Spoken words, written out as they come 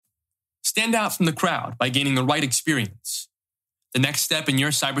Stand out from the crowd by gaining the right experience. The next step in your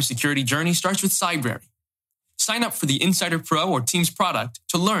cybersecurity journey starts with Cybrary. Sign up for the Insider Pro or Teams product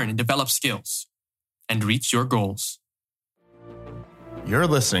to learn and develop skills and reach your goals. You're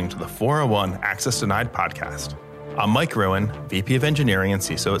listening to the 401 Access Denied podcast. I'm Mike Rowan, VP of Engineering and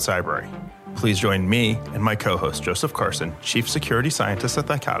CISO at Cybrary. Please join me and my co-host, Joseph Carson, Chief Security Scientist at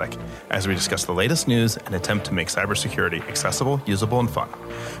Thycotic, as we discuss the latest news and attempt to make cybersecurity accessible, usable, and fun.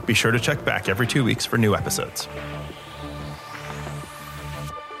 Be sure to check back every 2 weeks for new episodes.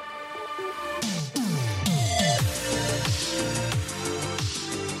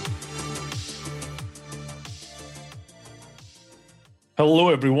 Hello,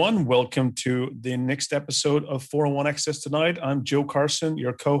 everyone. Welcome to the next episode of 401 Access Tonight. I'm Joe Carson,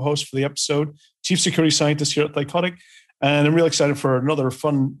 your co-host for the episode, Chief Security Scientist here at Thycotic. And I'm really excited for another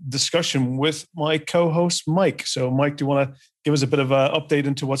fun discussion with my co-host, Mike. So, Mike, do you want to give us a bit of an update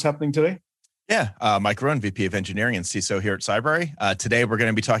into what's happening today? Yeah, Mike Rowan, VP of Engineering and CISO here at Cybrary. Today, we're going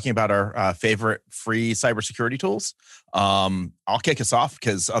to be talking about our favorite free cybersecurity tools. I'll kick us off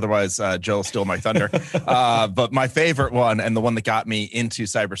because otherwise Joe will steal my thunder. But my favorite one, and the one that got me into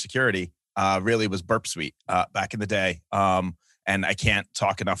cybersecurity, really was Burp Suite back in the day. And I can't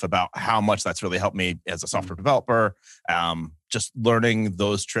talk enough about how much that's really helped me as a software developer. Just learning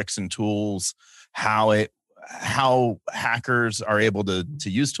those tricks and tools, how hackers are able to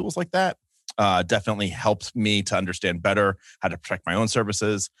use tools like that. Definitely helped me to understand better how to protect my own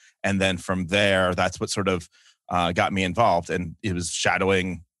services. And then from there, that's what sort of got me involved. And it was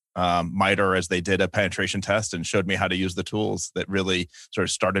shadowing MITRE as they did a penetration test and showed me how to use the tools that really sort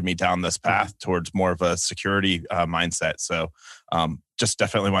of started me down this path towards more of a security mindset. So just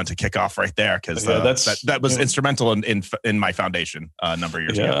definitely wanted to kick off right there because that was instrumental in my foundation a number of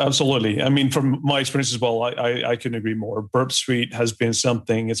years ago. Yeah, absolutely. I mean, from my experience as well, I couldn't agree more. Burp Suite has been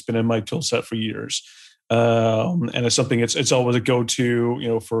something, it's been in my tool set for years. And it's something, it's always a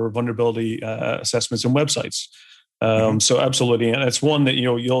go-to, for vulnerability assessments and websites. So absolutely. And it's one that,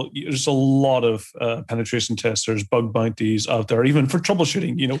 there's a lot of penetration testers, bug bounties out there, even for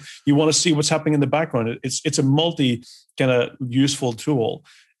troubleshooting. You want to see what's happening in the background. It's a multi kind of useful tool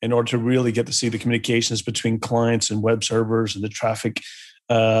in order to really get to see the communications between clients and web servers and the traffic,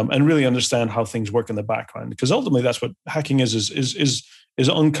 and really understand how things work in the background. Because ultimately that's what hacking is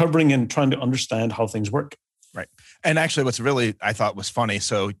uncovering and trying to understand how things work. Right. And actually what's really, I thought was funny.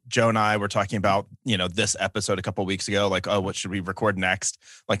 So Joe and I were talking about, this episode a couple of weeks ago, like, oh, what should we record next?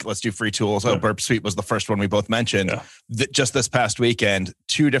 Like, let's do free tools. Yeah. Oh, Burp Suite was the first one we both mentioned. Yeah. Just this past weekend,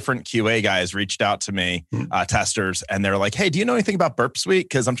 2 different QA guys reached out to me, testers, and they're like, hey, do you know anything about Burp Suite?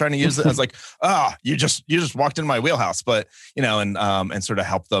 Because I'm trying to use it. I was like, you just walked in my wheelhouse, but, and sort of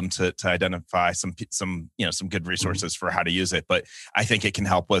help them to identify some good resources for how to use it. But I think it can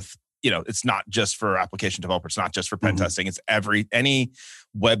help with, it's not just for application developers, it's not just for pen testing. It's any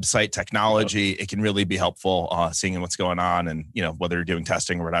website technology. It can really be helpful seeing what's going on and, whether you're doing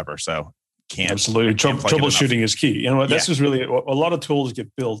testing or whatever. So absolutely. Troubleshooting is key. This is really, a lot of tools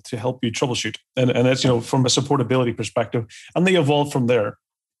get built to help you troubleshoot. And that's, from a supportability perspective, and they evolve from there.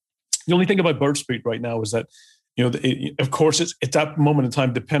 The only thing about Burp Suite right now is that, of course, it's at that moment in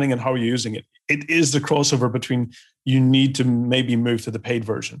time, depending on how you're using it, it is the crossover between you need to maybe move to the paid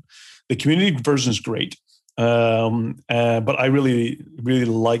version. The community version is great, but I really, really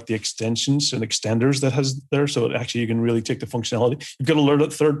like the extensions and extenders that has there. So actually, you can really take the functionality. You've got to learn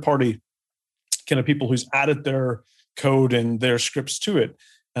that third-party kind of people who's added their code and their scripts to it,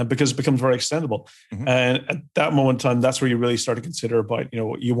 because it becomes very extendable. And at that moment in time, that's where you really start to consider about,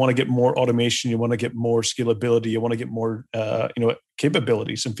 you want to get more automation, you want to get more scalability, you want to get more,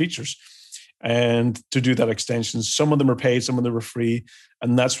 capabilities and features. And to do that extension, some of them are paid, some of them are free.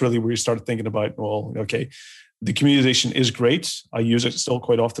 And that's really where you start thinking about, well, okay, the communization is great. I use it still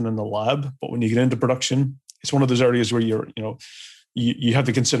quite often in the lab, but when you get into production, it's one of those areas where you have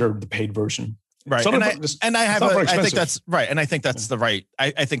to consider the paid version. Right. I think that's right. And I think that's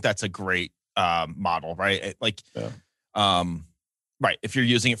I think that's a great model, right? Right. If you're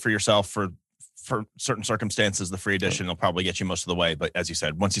using it for yourself for certain circumstances, the free edition will probably get you most of the way. But as you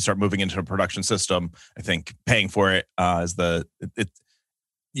said, once you start moving into a production system, I think paying for it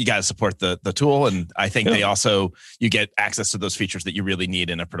you got to support the tool. And I think you get access to those features that you really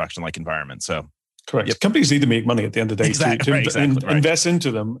need in a production-like environment. So correct. Yep. Companies need to make money at the end of the day to invest into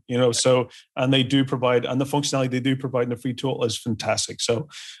them, So, and they do provide, and the functionality they do provide in the free tool is fantastic. So,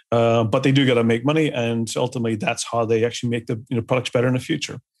 but they do got to make money, and ultimately that's how they actually make the products better in the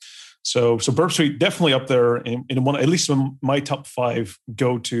future. So Burp Suite definitely up there in one, at least in my top 5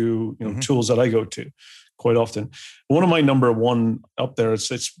 go-to tools that I go to quite often. One of my number one up there,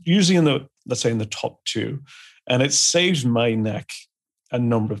 it's usually in the, let's say, in the top two, and it saves my neck a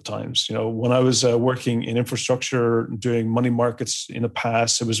number of times. When I was working in infrastructure, doing money markets in the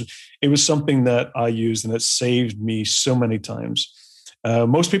past, it was something that I used, and it saved me so many times.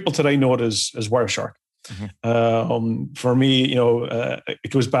 Most people today know it as Wireshark. Mm-hmm. For me, it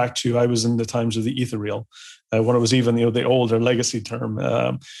goes back to, I was in the times of the Ethereal, when it was even the older legacy term.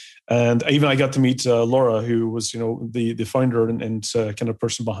 And even I got to meet Laura, who was the founder and kind of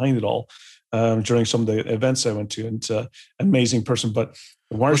person behind it all. During some of the events I went to, and amazing person. But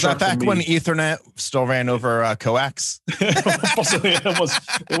was that back when Ethernet still ran over coax? Possibly,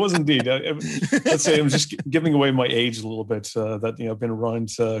 it was indeed. Let's say I'm just giving away my age a little bit. That I've been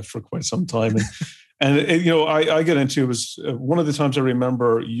around for quite some time, and I get into it was one of the times I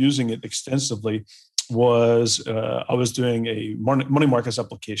remember using it extensively was I was doing a money markets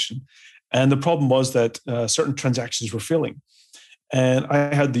application, and the problem was that certain transactions were failing. And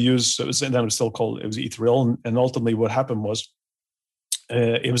I had to use, it was Ethereal. And ultimately what happened was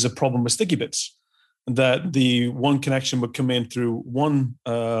it was a problem with sticky bits, that the one connection would come in through one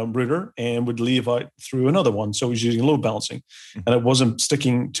router and would leave out through another one. So it was using load balancing, and it wasn't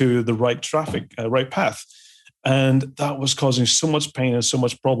sticking to the right traffic, right path. And that was causing so much pain and so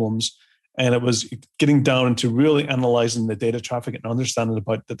much problems. And it was getting down into really analyzing the data traffic and understanding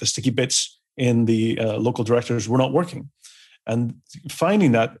about that the sticky bits in the local directories were not working. And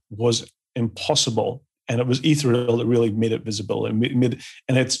finding that was impossible. And it was Ethereal that really made it visible, and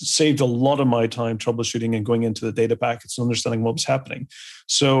it saved a lot of my time troubleshooting and going into the data packets and understanding what was happening.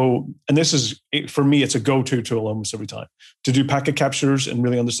 So, and this is, for me, it's a go-to tool almost every time to do packet captures and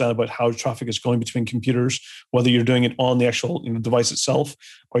really understand about how traffic is going between computers, whether you're doing it on the actual device itself,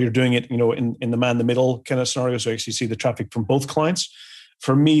 or you're doing it in the man-in-the-middle kind of scenario, so you actually see the traffic from both clients.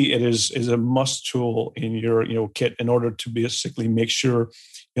 For me, it is a must tool in your kit in order to basically make sure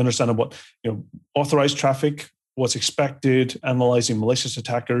you understand what authorized traffic, what's expected, analyzing malicious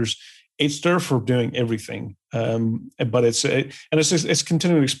attackers. It's there for doing everything, but it's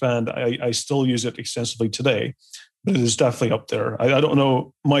continuing to expand. I still use it extensively today, but it is definitely up there. I don't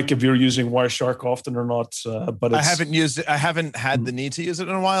know, Mike, if you're using Wireshark often or not, but I haven't used it. I haven't had the need to use it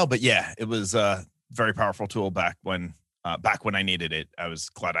in a while, but yeah, it was a very powerful tool back when I needed it. I was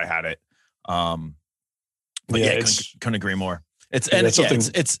glad I had it. But yeah, couldn't agree more. I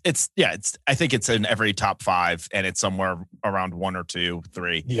think it's in every top 5, and it's somewhere around 1 or 2,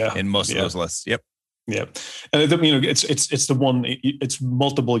 3 in most of those lists. Yep. Yeah. And it's the one, it's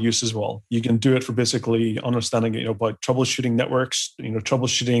multiple use as well. You can do it for basically understanding, about troubleshooting networks,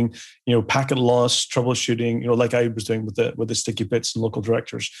 troubleshooting, packet loss, troubleshooting, like I was doing with the sticky bits and local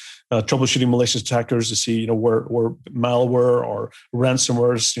directors, troubleshooting malicious attackers to see, where malware or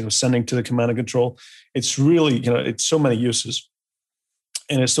ransomware is, sending to the command and control. It's really, it's so many uses.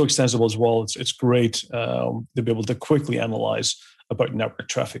 And it's so extensible as well. It's great to be able to quickly analyze about network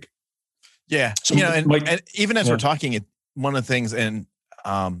traffic. Yeah. So, and even as we're talking, one of the things, and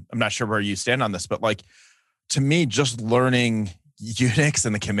I'm not sure where you stand on this, but to me, just learning Unix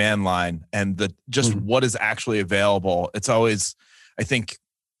and the command line and what is actually available. It's always, I think,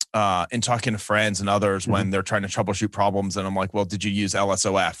 in talking to friends and others when they're trying to troubleshoot problems, and I'm like, well, did you use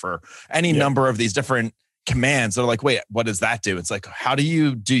LSOF or any number of these different commands? They're like, wait, what does that do? It's like, how do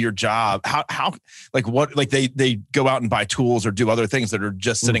you do your job? They go out and buy tools or do other things that are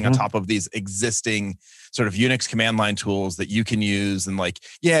just sitting on top of these existing sort of Unix command line tools that you can use. And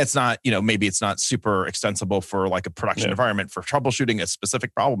it's not, maybe it's not super extensible for a production environment for troubleshooting a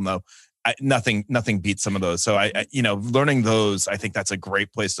specific problem though. Nothing beats some of those. So I learning those, I think that's a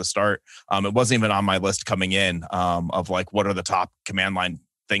great place to start. It wasn't even on my list coming in of what are the top command line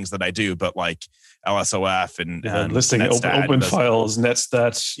things that I do, but LSOF and listing open files,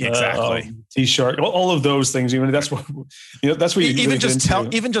 netstats, exactly, T-Shark, all of those things. That's what that's what you even just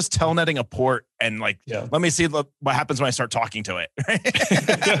telnetting a port and let me see what happens when I start talking to it.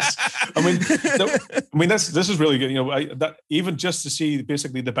 Yes. This is really good. That even just to see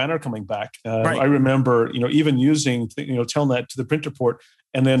basically the banner coming back. I remember even using telnet to the printer port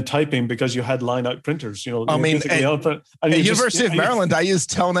and then typing because you had line out printers. At University of Maryland, I used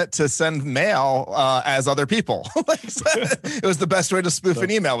telnet to send mail as other people. It was the best way to spoof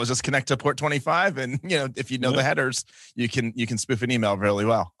an email, was just connect to port 25, and if you know the headers, you can spoof an email really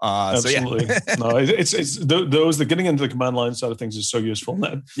well. Absolutely. No, it's those the getting into the command line side of things is so useful.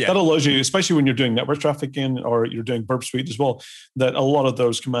 And that allows you, especially when you're doing network traffic or you're doing burp suite as well, that a lot of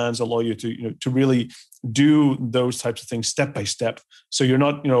those commands allow you to really do those types of things step by step. So you're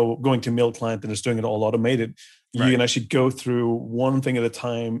not going to mail client and it's doing it all automated. you can actually go through one thing at a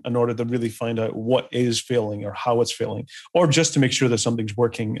time in order to really find out what is failing or how it's failing, or just to make sure that something's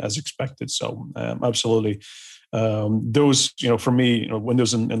working as expected. So absolutely. Those, for me,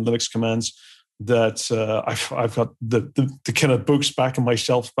 Windows and Linux commands that I've got the kind of books back on my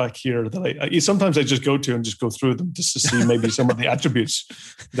shelves back here that I sometimes I just go to and just go through them just to see maybe some of the attributes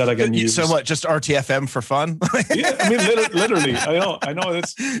that I can use. So what? Just RTFM for fun? Yeah, I mean, literally. I know. I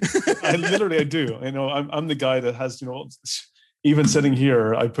do. I'm the guy that has, even sitting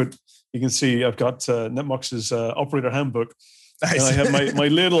here, you can see I've got Netmox's operator handbook. Nice. And I have my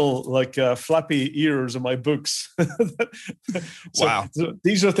little flappy ears in my books. Wow. So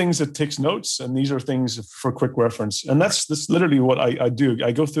these are things that takes notes, and these are things for quick reference. And that's literally what I do.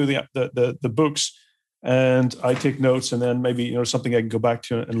 I go through the books and I take notes, and then maybe something I can go back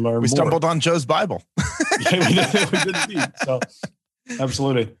to and learn. We stumbled on Joe's Bible. Yeah, we did indeed. So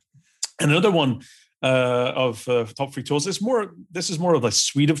absolutely. And another one of top free tools. This is more of a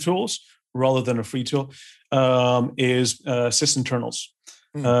suite of tools rather than a free tool, is sysinternals.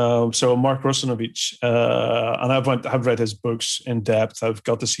 So Mark Russinovich, and I've read his books in depth. I've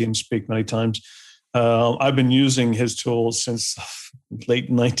got to see him speak many times. I've been using his tools since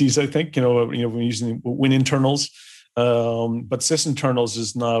late 90s, I think. We're using WinInternals. But sysinternals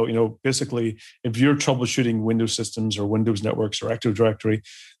is now, basically, if you're troubleshooting Windows systems or Windows networks or Active Directory,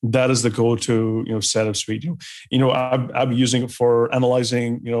 that is the go-to, set of suite. I'm using it for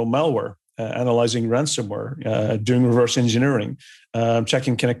analyzing, malware, analyzing ransomware, doing reverse engineering,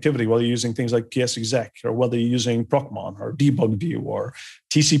 checking connectivity, whether you're using things like PSExec or whether you're using Procmon or Debug View or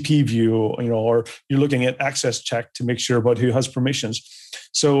TCP View, or you're looking at access check to make sure about who has permissions.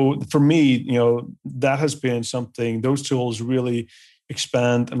 So for me, that has been something, those tools really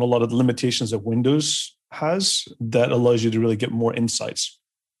expand and a lot of the limitations that Windows has that allows you to really get more insights.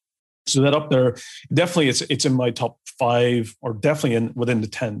 So that up there, definitely it's in my top 5 or definitely within the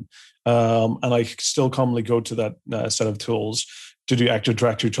 10. And I still commonly go to that set of tools to do Active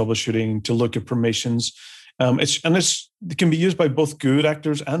Directory troubleshooting, to look at permissions. It can be used by both good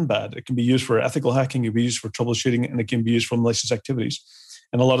actors and bad. It can be used for ethical hacking, it can be used for troubleshooting, and it can be used for malicious activities.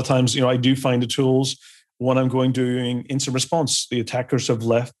 And a lot of times, I do find the tools when I'm doing instant response. The attackers have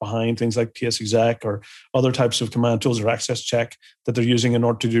left behind things like PSExec or other types of command tools or access check that they're using in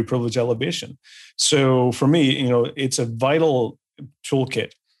order to do privilege elevation. So for me, it's a vital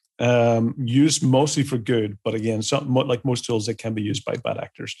toolkit, used mostly for good, but again, something like most tools that can be used by bad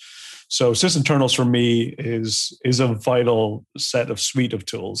actors. So sysinternals for me is a vital set of suite of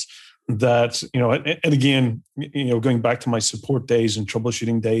tools that, and again, going back to my support days and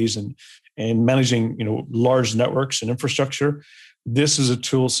troubleshooting days and managing, large networks and infrastructure, this is a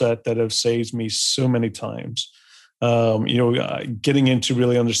tool set that have saved me so many times. Getting into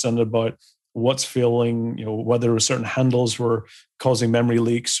really understanding about what's failing, whether certain handles were causing memory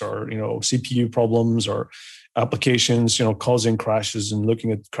leaks or, CPU problems or applications, causing crashes and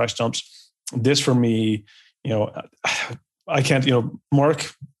looking at crash dumps. This for me, I can't,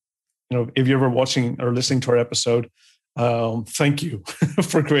 Mark, if you're ever watching or listening to our episode, thank you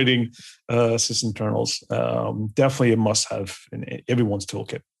for creating sysinternals. Definitely a must-have in everyone's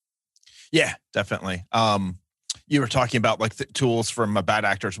toolkit. Yeah, definitely. You were talking about the tools from bad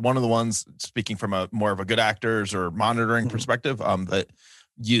actors. One of the ones, speaking from a more of a good actors or monitoring perspective, that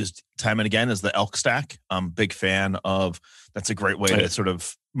used time and again is the Elk Stack. I'm big fan of. That's a great way to sort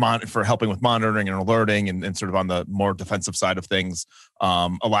of for helping with monitoring and alerting and sort of on the more defensive side of things.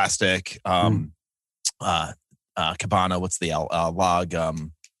 Elastic, Kibana. What's the log?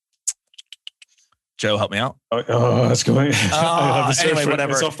 Joe, help me out. Oh, that's going. Anyway,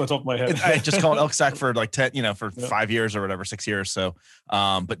 whatever. It's off the top of my head. I just call it Elk Stack for 10, for 5 years or whatever, 6 years. So,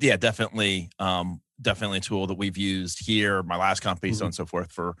 but yeah, definitely a tool that we've used here, my last company, so on and so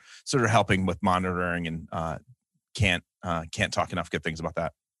forth, for sort of helping with monitoring, and can't talk enough good things about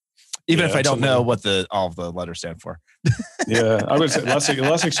that. Even if I don't know what all of the letters stand for. Yeah, I would say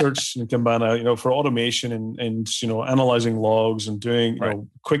Elasticsearch and Kibana, for automation and analyzing logs and doing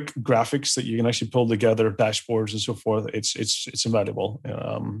quick graphics that you can actually pull together, dashboards and so forth. It's invaluable,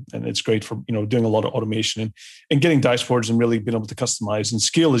 and it's great for doing a lot of automation and getting dashboards and really being able to customize and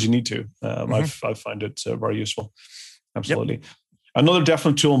scale as you need to. I find it very useful. Absolutely. Yep. Another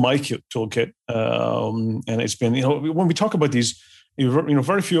definite tool in my toolkit, and it's been when we talk about these.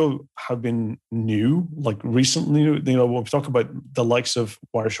 Very few have been new, like recently. When we talk about the likes of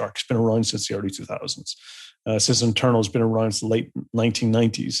Wireshark, it's been around since the early 2000s. Sysinternal has been around since the late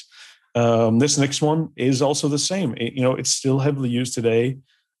 1990s. This next one is also the same. It's still heavily used today.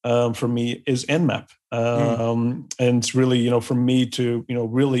 For me, is Nmap, and it's really for me to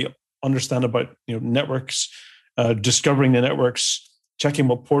really understand about networks discovering the networks, checking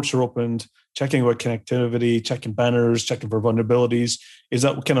what ports are opened, checking what connectivity, checking banners, checking for vulnerabilities. Is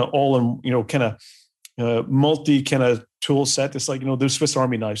that kind of all in, kind of multi kind of tool set? It's like, there's Swiss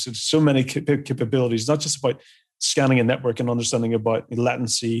Army knives. There's so many capabilities, not just about scanning a network and understanding about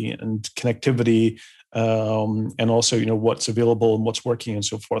latency and connectivity, and also, what's available and what's working and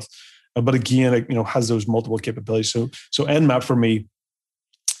so forth. But again, it, has those multiple capabilities. So Nmap for me,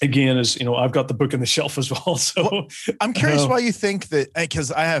 again, is, I've got the book on the shelf as well. So well, I'm curious why you think that,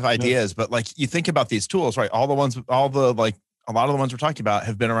 because I have ideas, but like you think about these tools, right? A lot of the ones we're talking about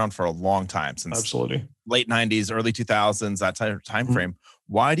have been around for a long time, since absolutely late 90s, early 2000s, that time frame.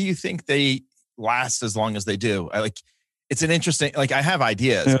 Why do you think they last as long as they do? It's an interesting, I have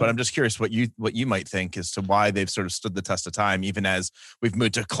ideas, but I'm just curious what you might think as to why they've sort of stood the test of time, even as we've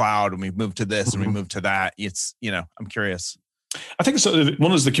moved to cloud and we've moved to this and we moved to that. It's, I'm curious. I think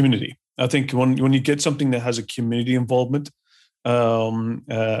one is the community. I think when you get something that has a community involvement,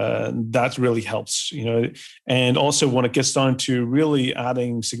 that really helps, and also when it gets down to really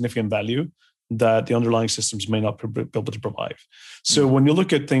adding significant value that the underlying systems may not be able to provide. So when you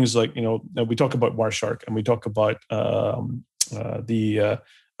look at things like, we talk about Wireshark and we talk about the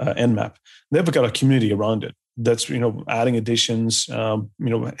Nmap, they've got a community around it that's, adding additions,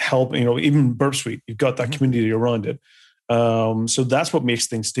 help, even Burp Suite, you've got that community around it. So that's what makes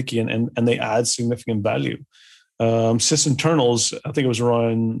things sticky, and they add significant value. Sysinternals, I think it was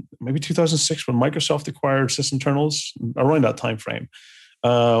around maybe 2006 when Microsoft acquired Sysinternals, around that time frame.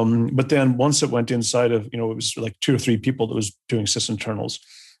 But then once it went inside of, it was like 2 or 3 people that was doing Sysinternals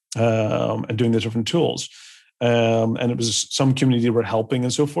and doing the different tools. And it was some community were helping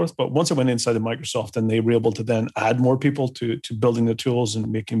and so forth. But once it went inside of Microsoft and they were able to then add more people to building the tools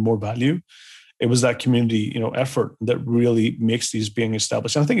and making more value, it was that community, effort that really makes these being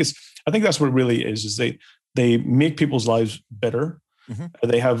established. And I think that's what it really is they make people's lives better.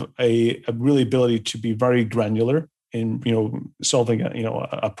 They have a really ability to be very granular in, solving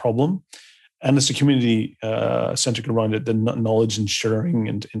a problem. And it's a community centric around it, the knowledge and sharing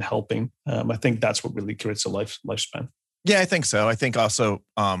and helping. I think that's what really creates a lifespan. Yeah, I think so. I think also,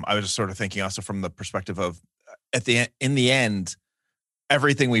 I was just sort of thinking also from the perspective of in the end,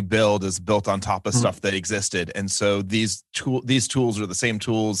 everything we build is built on top of stuff that existed. And so these tools are the same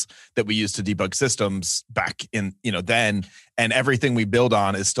tools that we use to debug systems back in, then, and everything we build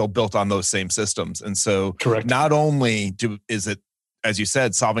on is still built on those same systems. And so correct. Not only is it, as you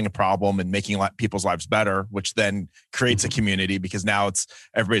said, solving a problem and making people's lives better, which then creates a community because now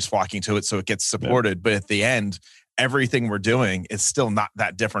everybody's flocking to it. So it gets supported. But at the end, everything we're doing is still not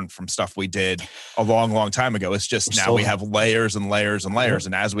that different from stuff we did a long, long time ago. It's just now we have layers and layers and layers.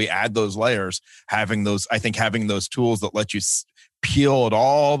 And as we add those layers, having those tools that let you peel it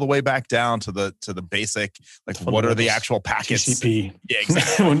all the way back down to the basic, what are the actual packets? TCP. Yeah,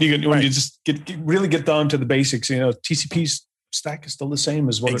 exactly. when you just really get down to the basics, TCP's stack is still the same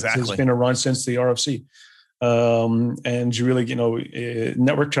as what it's been around since the RFC. And you really,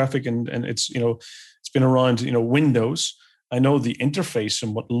 network traffic and it's, it's been around, Windows. I know the interface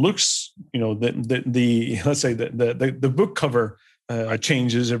and what looks, let's say the book cover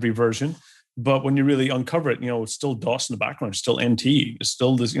changes every version, but when you really uncover it, it's still DOS in the background, it's still NT, it's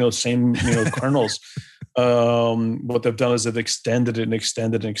still this, same, kernels. What they've done is they've extended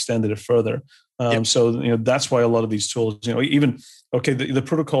it further. So, that's why a lot of these tools, even, the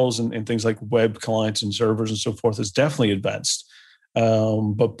protocols and things like web clients and servers and so forth is definitely advanced.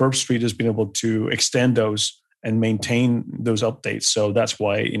 But Burp Suite has been able to extend those and maintain those updates. So that's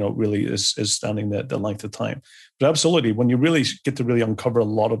why, really is standing the length of time. But absolutely, when you really get to really uncover a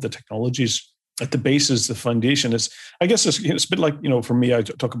lot of the technologies at the basis, the foundation is, I guess it's a bit like, for me, I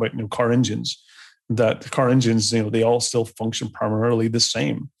talk about, car engines, that the car engines, they all still function primarily the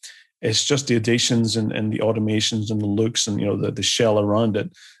same. It's just the additions and the automations and the looks and, the shell around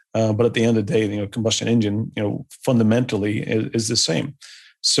it. But at the end of the day, combustion engine, fundamentally is the same.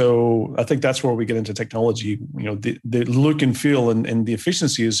 So I think that's where we get into technology. The look and feel and the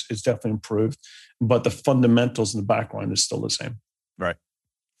efficiency is definitely improved, but the fundamentals in the background is still the same. Right.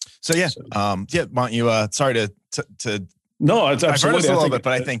 So why don't you? Sorry to. No, it's absolutely. I've heard this a little bit,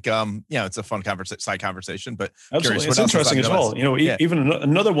 but I think it's a fun side conversation. But absolutely, it's interesting as well. Even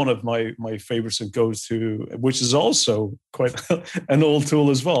another one of my favorites that goes to, which is also quite an old tool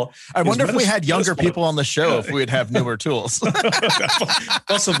as well. I wonder if we had younger people on the show, if we'd have newer tools.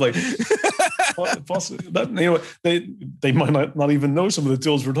 Possibly. They might not even know some of the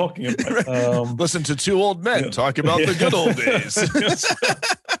tools we're talking about. Right. Listen to two old men talk about the good old days.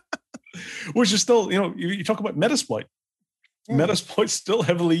 Which is still, you talk about Metasploit. Metasploit's still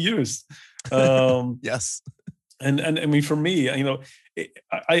heavily used. Yes. And I mean, for me, I go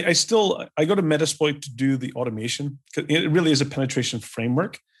to Metasploit to do the automation. It really is a penetration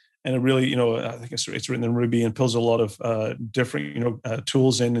framework, and it really, I think it's written in Ruby and pulls a lot of different,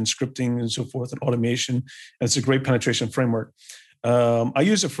 tools in and scripting and so forth and automation. And it's a great penetration framework. I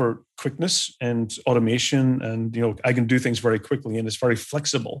use it for quickness and automation, and I can do things very quickly, and it's very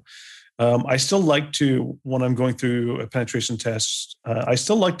flexible. I still like to, when I'm going through a penetration test, I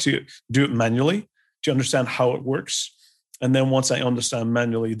still like to do it manually to understand how it works. And then once I understand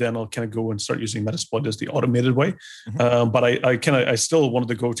manually, then I'll kind of go and start using Metasploit as the automated way. But I still wanted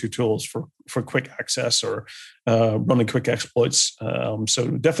the go-to tools for quick access or running quick exploits. So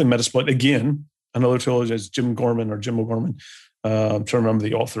definitely Metasploit. Again, another tool is Jim O'Gorman. I'm trying to remember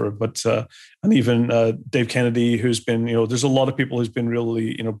the author, but and even Dave Kennedy, who's been, there's a lot of people who's been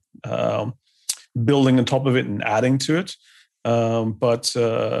really, building on top of it and adding to it. But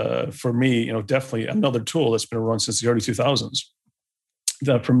for me, definitely another tool that's been around since the early 2000s.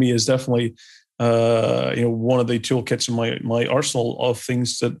 That for me is definitely, one of the toolkits in my arsenal of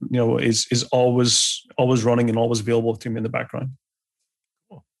things that is always running and always available to me in the background.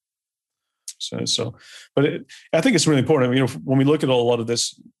 But I think it's really important. When we look at a lot of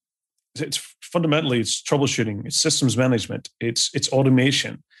this, it's fundamentally it's troubleshooting, it's systems management, it's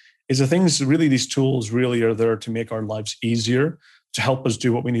automation. Is the things really these tools really are there to make our lives easier, to help us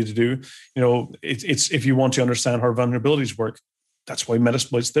do what we need to do. It's if you want to understand how vulnerabilities work, that's why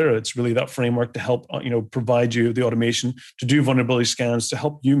Metasploit's there. It's really that framework to help provide you the automation to do vulnerability scans to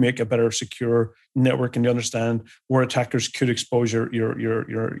help you make a better secure network and you understand where attackers could expose your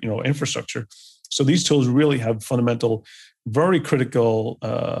infrastructure. So these tools really have fundamental, very critical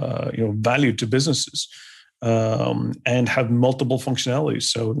value to businesses. And have multiple functionalities.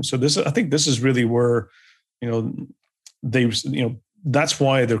 So this, I think, this is really where, that's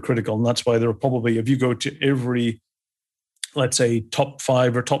why they're critical, and that's why they're probably, if you go to every, let's say, top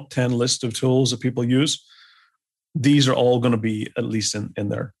 5 or top 10 list of tools that people use, these are all going to be at least in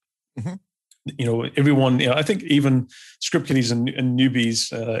there. Mm-hmm. Everyone, I think even script kiddies and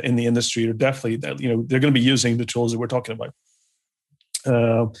newbies in the industry are definitely, they're going to be using the tools that we're talking about.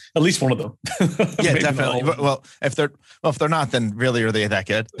 At least one of them. Yeah, definitely. Well, if they're not, then really are they that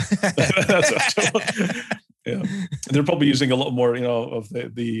good? Yeah, they're probably using a lot more, of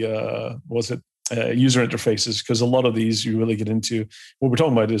the user interfaces, because a lot of these you really get into. What we're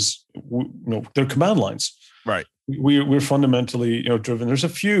talking about is, they're command lines. Right. We're fundamentally, driven. There's a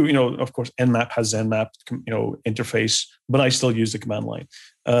few, of course, Nmap has Nmap, interface, but I still use the command line.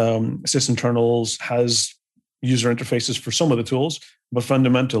 Sysinternals has user interfaces for some of the tools, but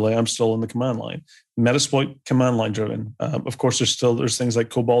fundamentally, I'm still in the command line. Metasploit, command line driven. Of course, there's things like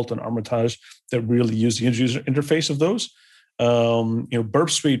Cobalt and Armitage that really use the user interface of those. Burp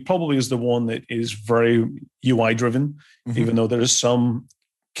Suite probably is the one that is very UI driven, mm-hmm. even though there is some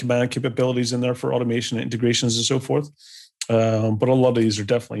command capabilities in there for automation and integrations and so forth. But a lot of these are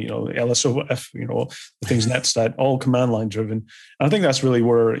definitely, LSOF, things NetStat, all command line driven. And I think that's really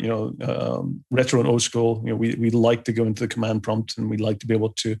where, retro and old school, we like to go into the command prompt, and we like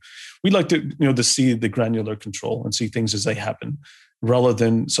to see the granular control and see things as they happen, rather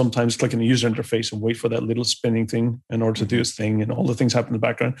than sometimes clicking a user interface and wait for that little spinning thing in order to do its thing and all the things happen in the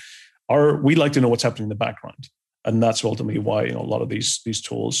background. We like to know what's happening in the background. And that's ultimately why a lot of these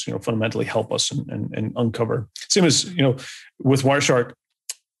tools fundamentally help us and uncover. Same as with Wireshark,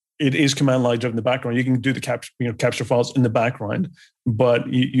 it is command line driven in the background. You can do the capture files in the background,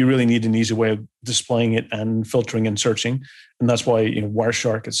 but you really need an easy way of displaying it and filtering and searching. And that's why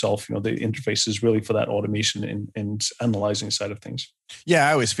Wireshark itself, the interface is really for that automation and analyzing side of things. Yeah,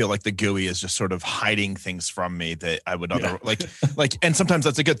 I always feel like the GUI is just sort of hiding things from me that I would like. And sometimes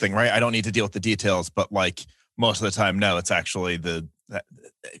that's a good thing, right? I don't need to deal with the details, but most of the time, no, it's actually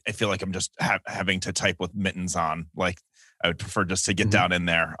I feel like I'm just having to type with mittens on. I would prefer just to get mm-hmm. down in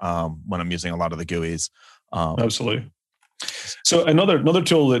there when I'm using a lot of the GUIs. Absolutely. So another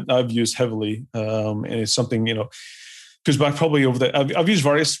tool that I've used heavily, and it's something, goes back probably I've used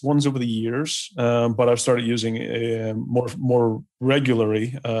various ones over the years, but I've started using more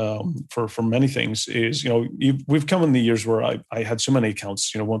regularly for many things. Is we've come in the years where I had so many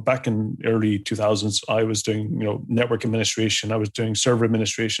accounts. Back in early 2000s, I was doing network administration, I was doing server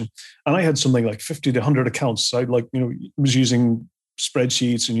administration, and I had something like 50 to 100 accounts. I was using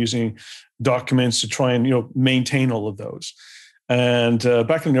spreadsheets and using documents to try and maintain all of those. And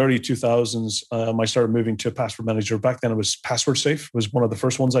back in the early 2000s, I started moving to a password manager. Back then, it was Password Safe was one of the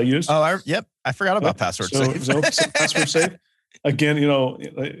first ones I used. Oh, I forgot about Password Safe. So Password Safe. again,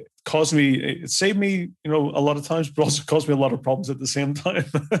 it saved me, a lot of times, but also caused me a lot of problems at the same time.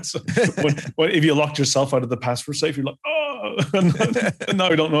 So if you locked yourself out of the password safe, you're like, oh, and now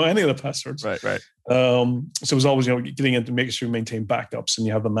you don't know any of the passwords. Right. So it was always, getting into making sure you maintain backups and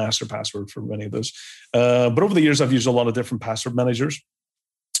you have the master password for many of those. But over the years, I've used a lot of different password managers.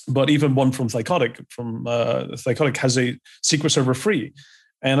 But even one from Thycotic, Thycotic has a secret server free.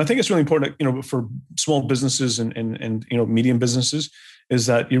 And I think it's really important, for small businesses and medium businesses, is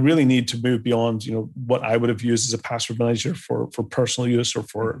that you really need to move beyond, what I would have used as a password manager for personal use or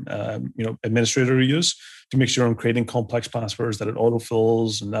for, administrator use, to make sure I'm creating complex passwords, that it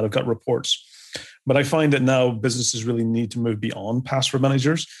autofills and that I've got reports. But I find that now businesses really need to move beyond password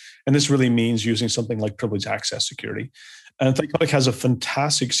managers. And this really means using something like privileged access security. And Thycotic has a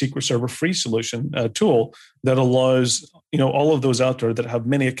fantastic secret server free solution tool that allows, all of those out there that have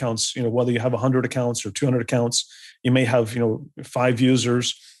many accounts, whether you have 100 accounts or 200 accounts, you may have, 5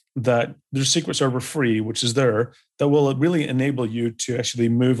 users, that there's secret server free, which is there, that will really enable you to actually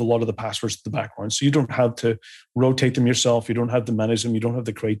move a lot of the passwords to the background. So you don't have to rotate them yourself. You don't have to manage them. You don't have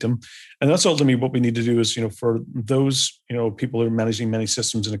to create them. And that's ultimately what we need to do is, for those, people who are managing many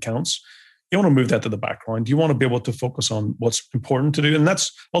systems and accounts, you want to move that to the background. You want to be able to focus on what's important to do. And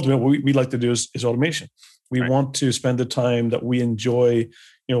that's ultimately what we like to do is automation. We want to spend the time that we enjoy.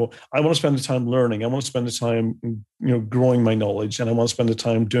 I want to spend the time learning. I want to spend the time, growing my knowledge. And I want to spend the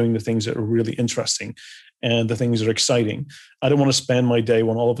time doing the things that are really interesting and the things that are exciting. I don't want to spend my day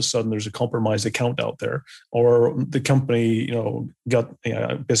when all of a sudden there's a compromised account out there, or the company, got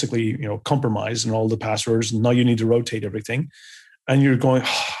basically, compromised and all the passwords. And now you need to rotate everything. And you're going,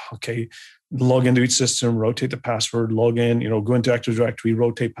 okay, log into each system, rotate the password, log in, go into Active Directory,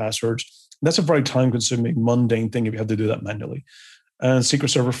 rotate passwords. That's a very time-consuming, mundane thing if you have to do that manually. And Secret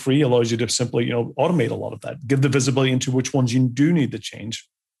Server Free allows you to simply, automate a lot of that, give the visibility into which ones you do need to change,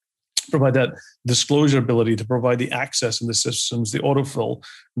 provide that disclosure ability to provide the access in the systems, the autofill,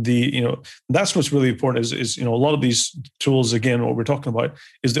 that's what's really important is a lot of these tools, again, what we're talking about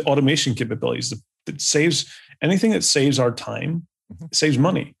is the automation capabilities that saves anything that saves our time, saves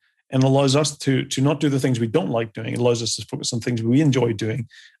money, and allows us to not do the things we don't like doing. It allows us to focus on things we enjoy doing.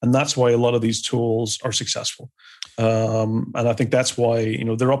 And that's why a lot of these tools are successful. And I think that's why,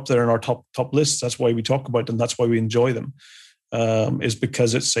 they're up there in our top lists. That's why we talk about them. That's why we enjoy them, is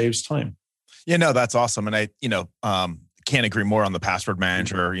because it saves time. Yeah, no, that's awesome. And I, can't agree more on the password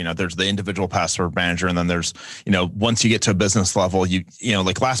manager. There's the individual password manager, and then there's, once you get to a business level, like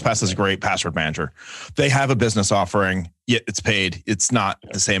LastPass is a great password manager. They have a business offering, yet it's paid. It's not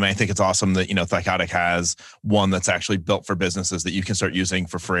the same. I think it's awesome that, Thycotic has one that's actually built for businesses that you can start using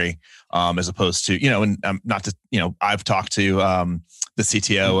for free, as opposed to, not to, I've talked to the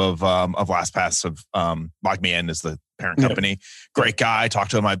CTO of LastPass, of LogMeIn is the parent company. Great guy. I talked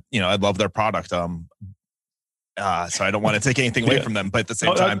to him. I love their product. So I don't want to take anything away from them, but at the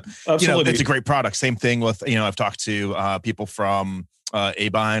same time, it's a great product. Same thing with, I've talked to people from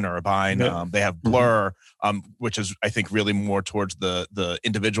Abine or Abine. They have Blur, which is, I think, really more towards the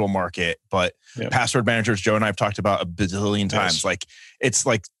individual market. But password managers, Joe and I have talked about a bazillion times. Like it's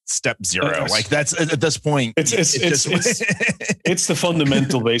like step zero. Like that's at this point. It's the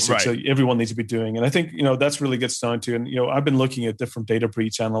fundamental basics that everyone needs to be doing. And I think, that's really gets down to, and, I've been looking at different data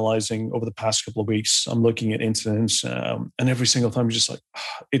breach analyzing over the past couple of weeks. I'm looking at incidents, and every single time you're just like,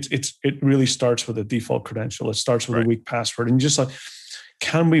 it really starts with a default credential. It starts with a weak password. And you're just like,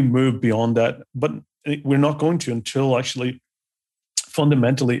 can we move beyond that? But we're not going to until actually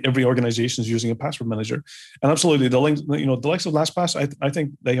fundamentally every organization is using a password manager. And absolutely, the likes of LastPass, I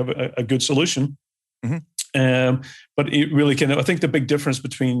think they have a good solution. But it really can. I think the big difference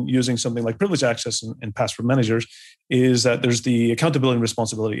between using something like privileged access and password managers is that there's the accountability and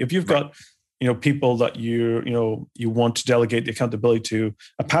responsibility. If you've got people that you want to delegate the accountability to,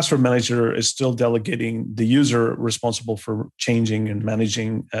 a password manager is still delegating the user responsible for changing and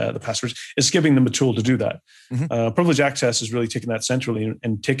managing the passwords. It's giving them a tool to do that. Privileged access is really taking that centrally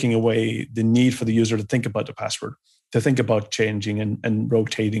and taking away the need for the user to think about the password, to think about changing and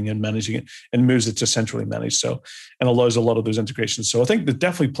rotating and managing it, and moves it to centrally managed. So, and allows a lot of those integrations. So I think there's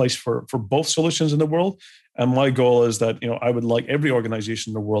definitely place for both solutions in the world. And my goal is that, I would like every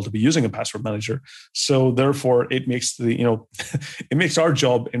organization in the world to be using a password manager. So therefore it makes it makes our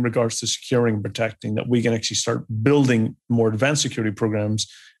job in regards to securing and protecting that we can actually start building more advanced security programs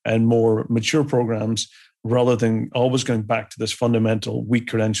and more mature programs, rather than always going back to this fundamental weak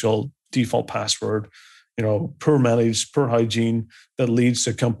credential, default password, poor managed, poor hygiene, that leads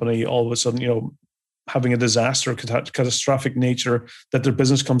to a company all of a sudden, having a disaster, catastrophic nature, that their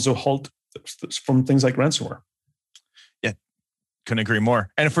business comes to a halt from things like ransomware. Yeah, Couldn't agree more.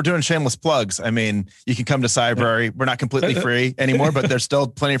 And if we're doing shameless plugs, I mean, you can come to Cybrary. We're not completely free anymore, but there's still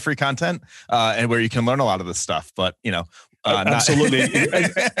plenty of free content and where you can learn a lot of this stuff. But, absolutely.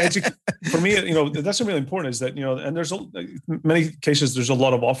 For me, that's really important is that, and there's many cases, there's a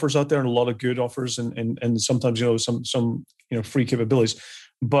lot of offers out there and a lot of good offers and sometimes, some free capabilities,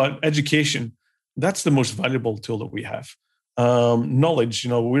 but education, that's the most valuable tool that we have. Knowledge,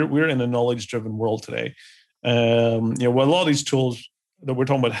 we're in a knowledge driven world today. Well, a lot of these tools that we're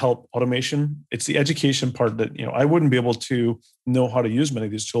talking about help automation, it's the education part that, I wouldn't be able to know how to use many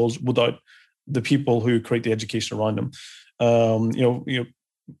of these tools without the people who create the education around them.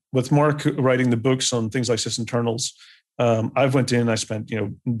 With Mark writing the books on things like sysinternals, I've went in, I spent,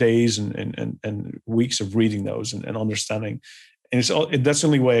 days and weeks of reading those and understanding. And that's the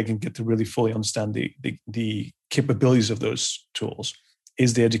only way I can get to really fully understand the capabilities of those tools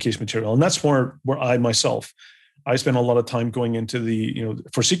is the education material. And that's where I spend a lot of time going into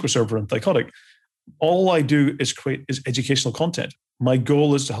for SQL Server and Thycotic. All I do is create educational content. My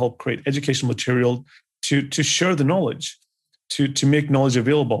goal is to help create educational material to share the knowledge, to make knowledge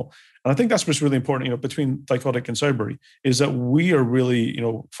available. And I think that's what's really important, between Thycotic and Cybrary, is that we are really,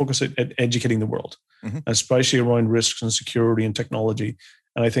 focused at educating the world, especially around risks and security and technology.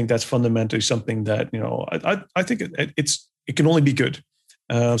 And I think that's fundamentally something that, I think it can only be good.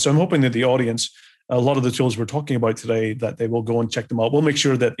 So I'm hoping that the audience, a lot of the tools we're talking about today, that they will go and check them out. We'll make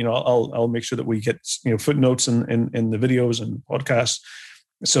sure that, I'll make sure that we get, footnotes in the videos and podcasts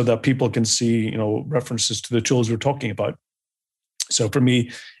so that people can see, references to the tools we're talking about. So for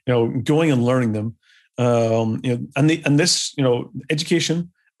me, going and learning them, and this,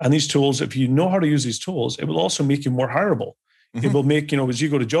 education and these tools, if you know how to use these tools, it will also make you more hireable. Mm-hmm. It will make, as you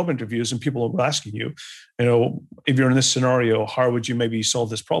go to job interviews and people are asking you, if you're in this scenario, how would you maybe solve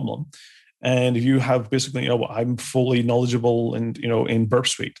this problem? And if you have basically, I'm fully knowledgeable and, in Burp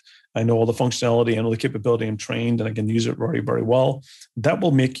Suite, I know all the functionality and all the capability, I'm trained and I can use it very, very well. That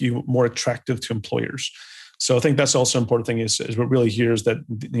will make you more attractive to employers. So I think that's also an important thing is what really here is that,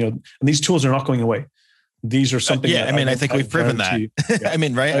 and these tools are not going away. These are something. I think we've proven that. Yeah.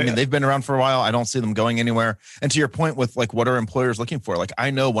 Right. They've been around for a while. I don't see them going anywhere. And to your point with what are employers looking for? I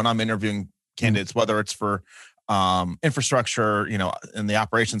know when I'm interviewing candidates, whether it's for infrastructure, in the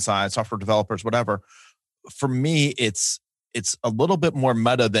operations side, software developers, whatever, for me, it's a little bit more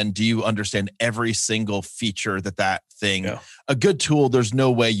meta than do you understand every single feature that thing. Yeah. A good tool, there's no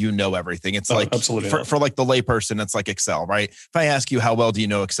way everything. It's absolutely for the layperson, it's like Excel, right? If I ask you how well do you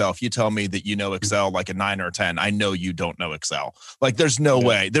know Excel, if you tell me that you know Excel like a 9 or a 10, I know you don't know Excel. There's no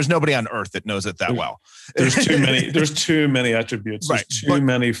way. There's nobody on earth that knows it that well. There's too many attributes. There's too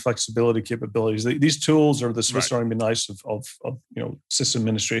many flexibility capabilities. These tools are the Swiss Army knives of system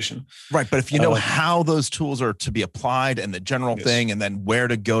administration. Right, but if you know how those tools are to be applied and the general thing, and then where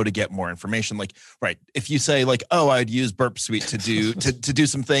to go to get more information, if you say I'd use Burp Suite to do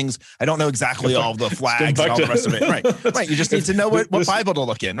some things, I don't know exactly all the flags and all the rest of it. Right. You just need to know what Bible to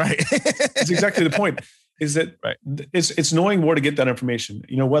look in. Right. That's exactly the point. Is that it's knowing where to get that information.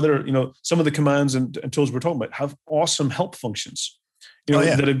 Whether some of the commands and tools we're talking about have awesome help functions.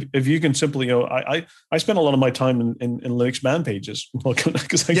 That if you can simply, I spend a lot of my time in Linux man pages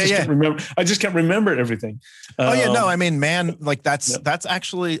because I just can't remember everything. That's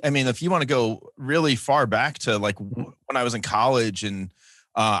actually, if you want to go really far back to when I was in college and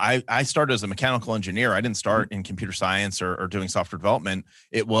I started as a mechanical engineer. I didn't start in computer science or doing software development.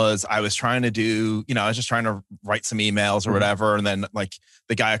 I was trying to do, I was just trying to write some emails or whatever. And then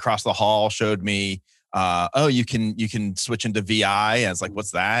the guy across the hall showed me, you can switch into VI. And I was like,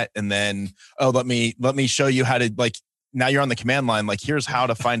 what's that? And then, let me show you how to now you're on the command line. Here's how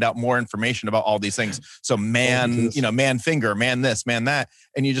to find out more information about all these things. So man finger, man this, man that.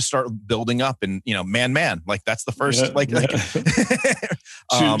 And you just start building up and, man. That's the first,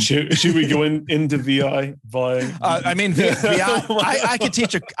 should we go into VI? VI,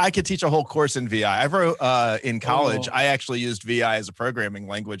 I could teach a whole course in VI. I wrote in college, I actually used VI as a programming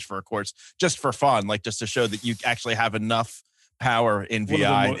language for a course just for fun, just to show that you actually have enough power in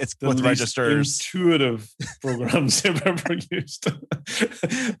VI. It's with registers. Intuitive programs I've ever used.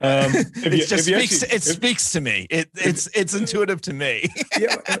 It speaks to me. It's intuitive to me.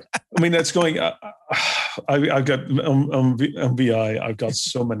 That's going. I've got on VI. I've got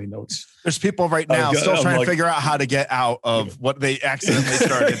so many notes. There's people right now still trying to figure out how to get out of what they accidentally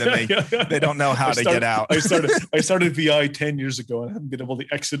started, and they don't know how to get out. I started VI 10 years ago, and I haven't been able to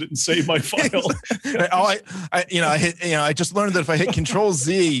exit it and save my file. I just learned that if I hit Control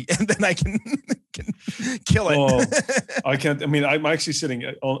Z, and then I can kill it. I can't. I'm actually sitting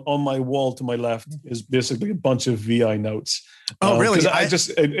on my wall to my left is basically a bunch of VI notes. Oh, really?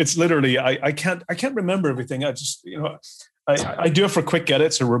 It's literally, I can't remember everything. I do it for quick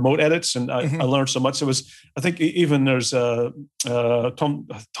edits or remote edits, and I learned so much. I think even there's Tom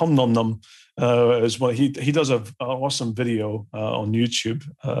Num Num as well. He does an awesome video on YouTube.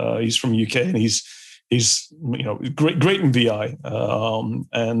 He's from UK, and he's great in VI,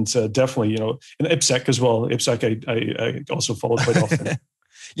 and definitely in IPSec as well. IPSec I also follow quite often.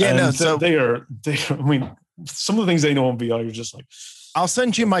 So they are. I mean, some of the things they know on VI, you're just like. I'll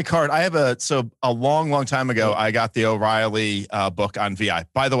send you my card. I have a long time ago, I got the O'Reilly book on VI.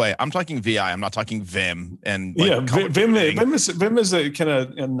 By the way, I'm talking VI. I'm not talking Vim. And Vim is a kind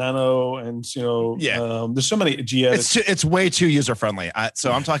of a nano, and there's so many GS. It's way too user friendly.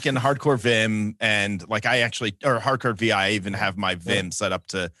 So I'm talking hardcore Vim, and hardcore VI. I even have my Vim set up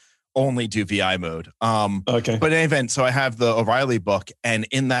to only do VI mode. Okay. But in any event, so I have the O'Reilly book, and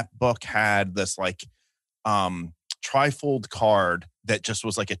in that book had this trifold card that just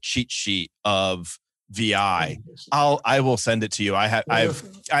was like a cheat sheet of VI. I will send it to you. I've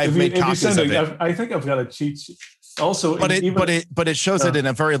made copies of it. I think I've got a cheat sheet. Also, but it shows it in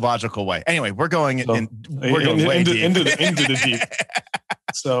a very logical way. Anyway, we're going into the deep.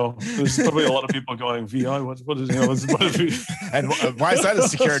 So there's probably a lot of people going, VI, what is and why is that a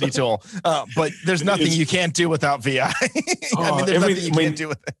security tool? But there's nothing you can't do without VI. There's nothing you can't do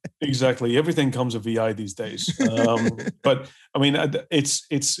with it. Exactly. Everything comes with VI these days. But I mean, it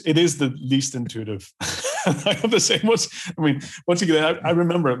is the least intuitive. I have the same. Once again, I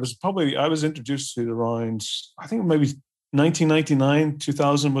remember it was probably, I was introduced to it around, I think maybe 1999,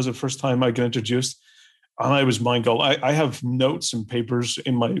 2000 was the first time I got introduced. And I was mind blown. I have notes and papers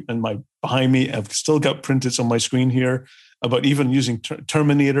in my behind me. I've still got printed on my screen here about even using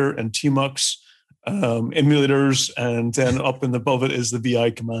Terminator and TMUX emulators, and then up and above it is the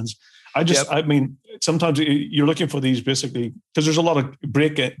VI commands. I mean, sometimes you're looking for these basically because there's a lot of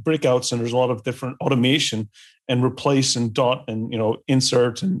breakouts and there's a lot of different automation and replace and dot and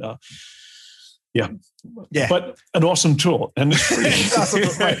insert and. Yeah, but an awesome tool, and it's free. It's awesome,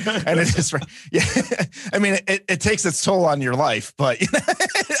 right. And it's just free. Yeah, I mean, it takes its toll on your life, but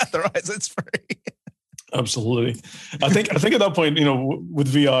otherwise, it's free. Absolutely, I think at that point, with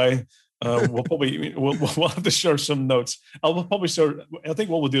VI, we'll have to share some notes. I think what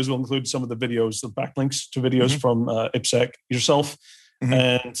we'll do is we'll include some of the videos, the backlinks to videos from IPSec, yourself,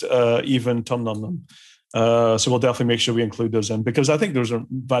 and even Tom Num Num. So we'll definitely make sure we include those in because I think those are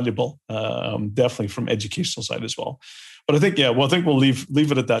valuable, definitely from educational side as well. But I think, we'll leave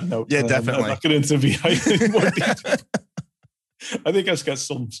it at that note. Yeah, definitely. I'm not get into VI in more detail. I think I've got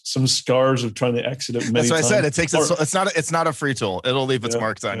some scars of trying to exit it many times. That's what I said. It's not a free tool. It'll leave its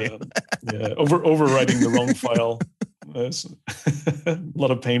marks on you. Overwriting the wrong file. There's a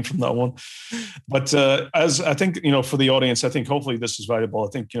lot of pain from that one. But as I think, for the audience, I think hopefully this is valuable. I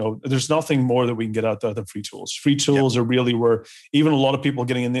think, there's nothing more that we can get out there than free tools. Free tools are really where even a lot of people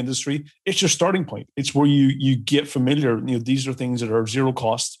getting in the industry, it's your starting point. It's where you get familiar. These are things that are zero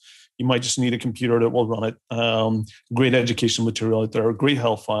cost. You might just need a computer that will run it. Great educational material out there, great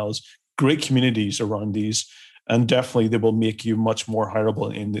help files, great communities around these. And definitely they will make you much more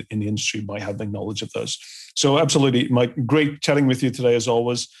hireable in the industry by having knowledge of those. So absolutely, Mike, great chatting with you today as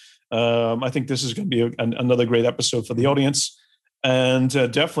always. I think this is going to be another great episode for the audience. And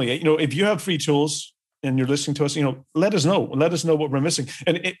definitely, if you have free tools and you're listening to us, let us know. Let us know what we're missing.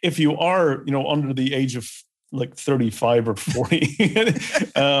 And if you are, under the age of like 35 or 40,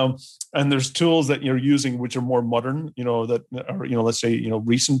 and there's tools that you're using which are more modern, that are, let's say,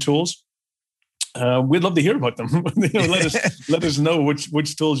 recent tools. We'd love to hear about them. Let us know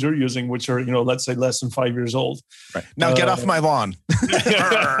which tools you're using, which are let's say less than 5 years old. Right now, get off my lawn.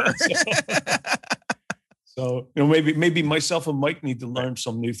 So maybe myself and Mike need to learn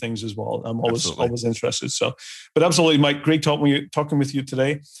some new things as well. I'm always interested. So, but absolutely, Mike, great talking with you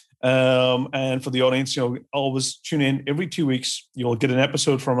today. And for the audience, always tune in every 2 weeks. You'll get an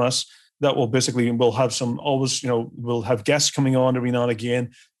episode from us that will we'll have guests coming on every now and again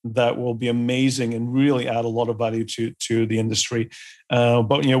that will be amazing and really add a lot of value to the industry.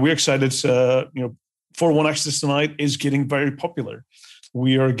 But we're excited. 401 Access Tonight is getting very popular.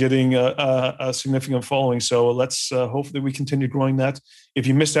 We are getting a significant following. So let's hopefully we continue growing that. If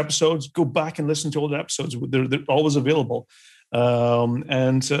you missed episodes, go back and listen to all the episodes. They're always available.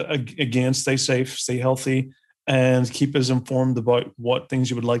 Again, stay safe, stay healthy, and keep us informed about what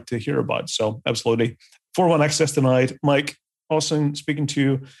things you would like to hear about. So absolutely. 401 Access Tonight. Mike, awesome speaking to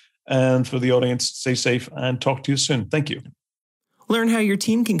you. And for the audience, stay safe and talk to you soon. Thank you. Learn how your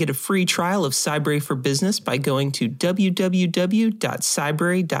team can get a free trial of Cybersecurity for Business by going to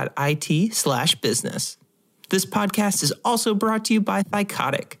www.cybersecurity.it/business. This podcast is also brought to you by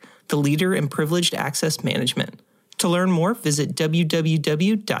Thycotic, the leader in privileged access management. To learn more, visit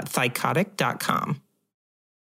www.thycotic.com.